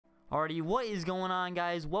Alrighty, what is going on,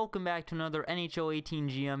 guys? Welcome back to another NHL 18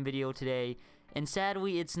 GM video today. And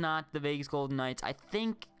sadly, it's not the Vegas Golden Knights. I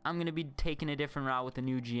think I'm going to be taking a different route with the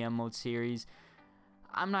new GM mode series.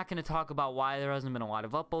 I'm not going to talk about why there hasn't been a lot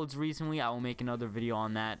of uploads recently. I will make another video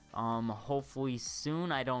on that hopefully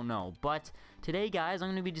soon. I don't know. But today, guys, I'm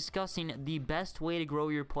going to be discussing the best way to grow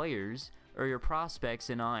your players or your prospects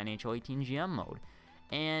in NHL 18 GM mode.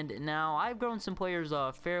 And now I've grown some players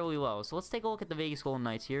fairly low. So let's take a look at the Vegas Golden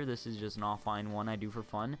Knights here. This is just an offline one I do for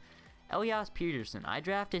fun. Elias Peterson. I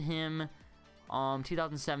drafted him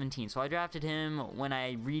 2017. So I drafted him when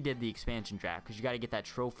I redid the expansion draft, because you got to get that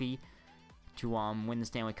trophy to win the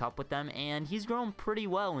Stanley Cup with them. And he's grown pretty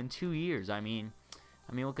well in 2 years. I mean,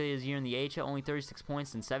 look at his year in the AHL, only 36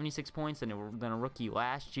 points and 76 points, and then a rookie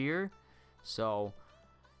last year. So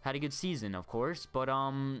had a good season, of course, but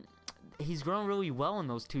he's grown really well in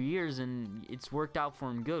those 2 years, and it's worked out for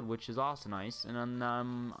him good, which is also nice. And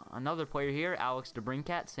then another player here, Alex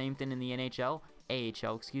DeBrincat, same thing in the AHL,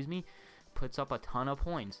 excuse me, puts up a ton of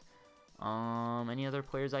points. Any other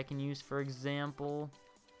players I can use, for example,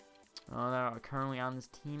 that are currently on this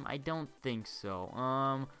team? I don't think so.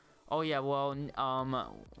 Oh yeah, well,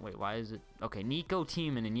 wait, why is it? Okay, Nico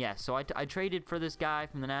Timonen, yes. So I traded for this guy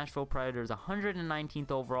from the Nashville Predators,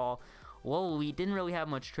 119th overall. Low elite, didn't really have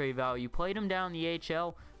much trade value. Played him down the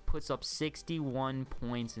AHL, puts up 61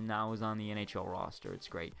 points, and now is on the NHL roster. It's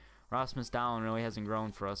great. Rasmus Dahlin really hasn't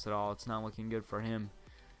grown for us at all. It's not looking good for him,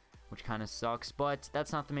 which kind of sucks. But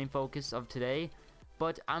that's not the main focus of today.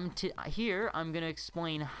 But here I'm going to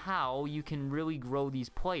explain how you can really grow these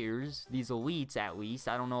players, these elites at least.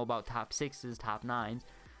 I don't know about top 6s, top 9s,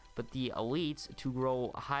 but the elites to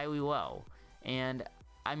grow highly low. And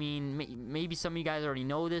I mean, maybe some of you guys already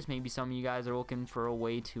know this. Maybe some of you guys are looking for a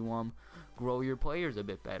way to grow your players a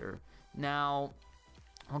bit better. Now,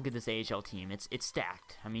 look at this AHL team. It's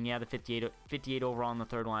stacked. I mean, yeah, the 58 overall on the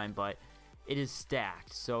third line, but it is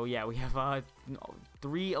stacked. So yeah, we have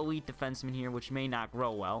 3 elite defensemen here, which may not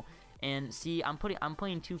grow well. And see, I'm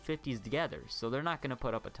playing two 50s together, so they're not going to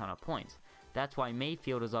put up a ton of points. That's why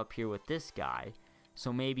Mayfield is up here with this guy.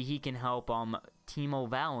 So maybe he can help Timo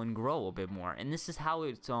Vallon grow a bit more. And this is how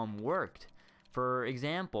it's worked. For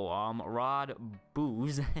example, Rod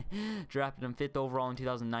Booz drafted him 5th overall in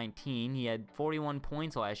 2019. He had 41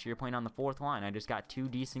 points last year playing on the 4th line. I just got 2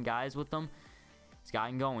 decent guys with him. He's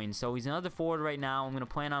gotten going. So he's another forward right now. I'm going to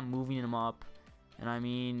plan on moving him up. And I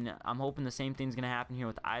mean, I'm hoping the same thing's going to happen here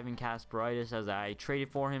with Ivan Kasparaitis, as I traded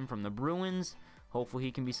for him from the Bruins. Hopefully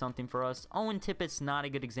he can be something for us. Owen Tippett's not a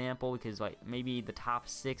good example, because like maybe the top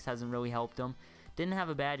 6 hasn't really helped him. Didn't have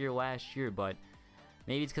a bad year last year, but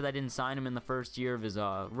maybe it's because I didn't sign him in the first year of his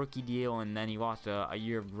rookie deal, and then he lost a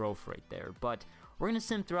year of growth right there. But we're going to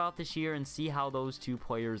sim throughout this year and see how those two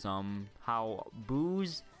players, how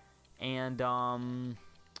Booze and,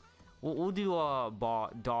 we'll do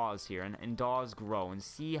Dawes here, and Dawes grow, and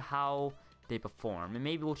see how they perform. And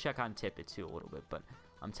maybe we'll check on Tippett too a little bit, but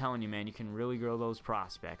I'm telling you, man, you can really grow those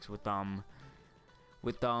prospects with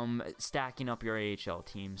stacking up your AHL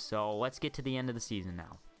team. So let's get to the end of the season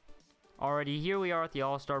now. Alrighty, here we are at the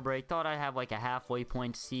All-Star break. Thought I'd have like a halfway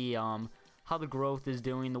point to see how the growth is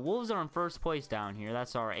doing. The Wolves are in first place down here.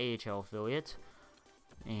 That's our AHL affiliate,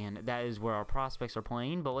 and that is where our prospects are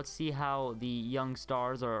playing. But let's see how the young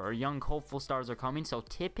stars or young hopeful stars are coming. So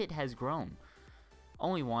Tippett has grown.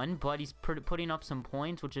 Only 1, but he's putting up some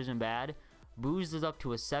points, which isn't bad. Booz is up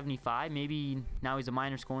to a 75. Maybe now he's a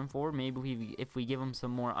minor scoring forward. Maybe if we give him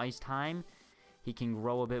some more ice time, he can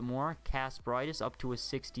grow a bit more. Kasparaitis up to a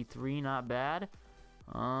 63. Not bad.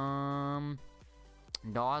 Dawes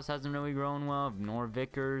hasn't really grown well, nor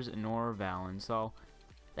Vickers, nor Vallon. So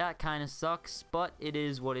that kind of sucks, but it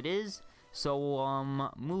is what it is. So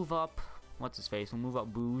we'll move up. What's his face? We'll move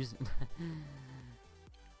up Booze.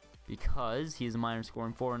 Because he's a minor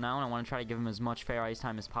scoring forward now, and I want to try to give him as much fair ice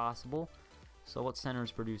time as possible. So what center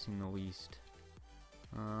is producing the least?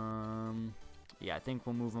 Yeah, I think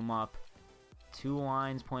we'll move him up 2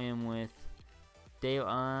 lines, playing with Dave.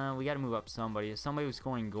 We got to move up somebody who's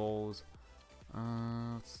scoring goals.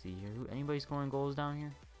 Let's see here. Anybody scoring goals down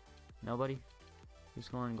here? Nobody? Who's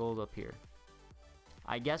scoring goals up here?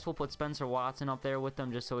 I guess we'll put Spencer Watson up there with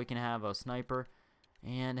them, just so we can have a sniper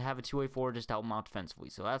and have a 2-way forward just to help him out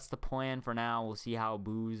defensively. So that's the plan for now. We'll see how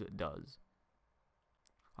Booze does.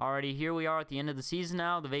 Alrighty, here we are at the end of the season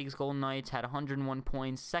now. The Vegas Golden Knights had 101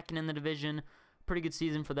 points, 2nd in the division. Pretty good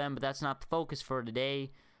season for them, but that's not the focus for today.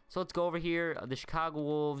 So let's go over here. The Chicago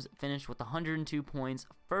Wolves finished with 102 points,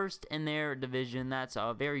 1st in their division. That's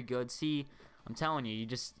very good. See, I'm telling you, you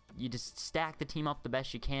just stack the team up the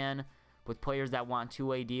best you can. with players that want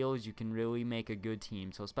two-way deals, you can really make a good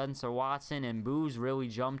team. So Spencer Watson and Booz really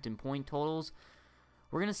jumped in point totals.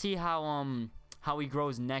 We're gonna see how he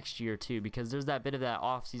grows next year too, because there's that bit of that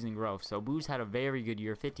off-season growth. So Booz had a very good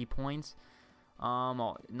year, 50 points,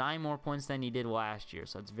 9 more points than he did last year,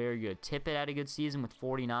 so that's very good. Tippett had a good season with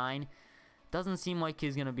 49. Doesn't seem like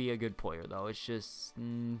he's gonna be a good player though. It's just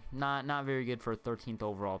not very good for a 13th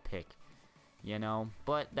overall pick, you know.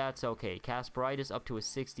 But that's okay. Kasperitis up to a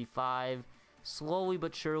 65, slowly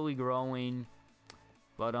but surely growing.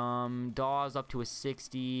 But Dawes up to a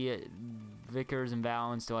 60. Vickers and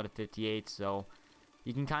Valen still at a 58. So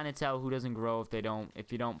you can kind of tell who doesn't grow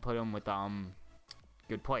if you don't put them with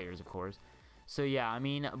good players, of course. So yeah, I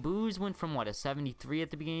mean, Booz went from what, a 73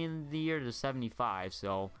 at the beginning of the year to 75.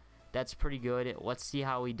 So that's pretty good. Let's see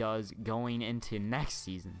how he does going into next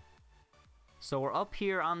season. So we're up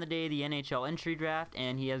here on the day of the NHL entry draft,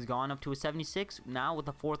 and he has gone up to a 76 now with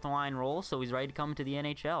a 4th line role. So he's ready to come to the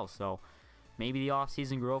NHL. So maybe the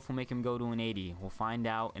offseason growth will make him go to an 80. We'll find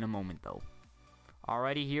out in a moment, though.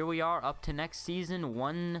 Alrighty, here we are up to next season.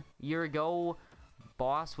 1 year ago,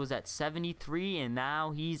 Boss was at 73, and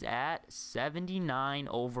now he's at 79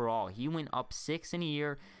 overall. He went up 6 in a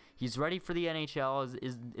year. He's ready for the NHL,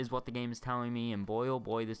 is what the game is telling me. And boy, oh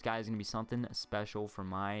boy, this guy is going to be something special for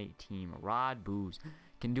my team. Rod Booz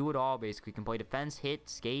can do it all, basically. Can play defense, hit,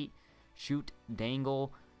 skate, shoot,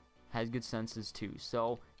 dangle. Has good senses too.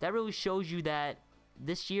 So that really shows you that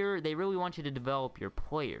this year they really want you to develop your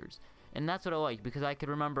players. And that's what I like, because I could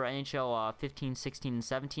remember NHL 15, 16, and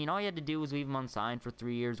 17. All you had to do was leave them unsigned for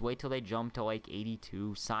 3 years, wait till they jumped to like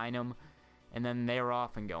 82, sign them, and then they were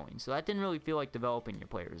off and going. So that didn't really feel like developing your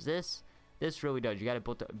players. This really does. You got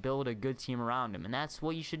to build a good team around them, and that's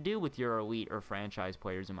what you should do with your elite or franchise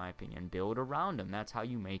players, in my opinion. Build around them. That's how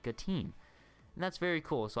you make a team, and that's very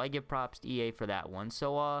cool. So I give props to EA for that one.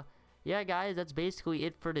 So yeah, guys, that's basically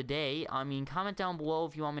it for today. I mean, comment down below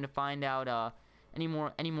if you want me to find out any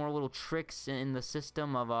more little tricks in the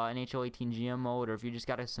system of NHL 18 GM mode, or if you just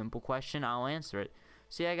got a simple question, I'll answer it.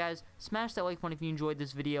 So yeah, guys, smash that like button if you enjoyed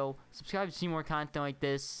this video. Subscribe to see more content like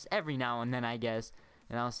this every now and then, I guess.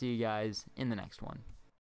 And I'll see you guys in the next one.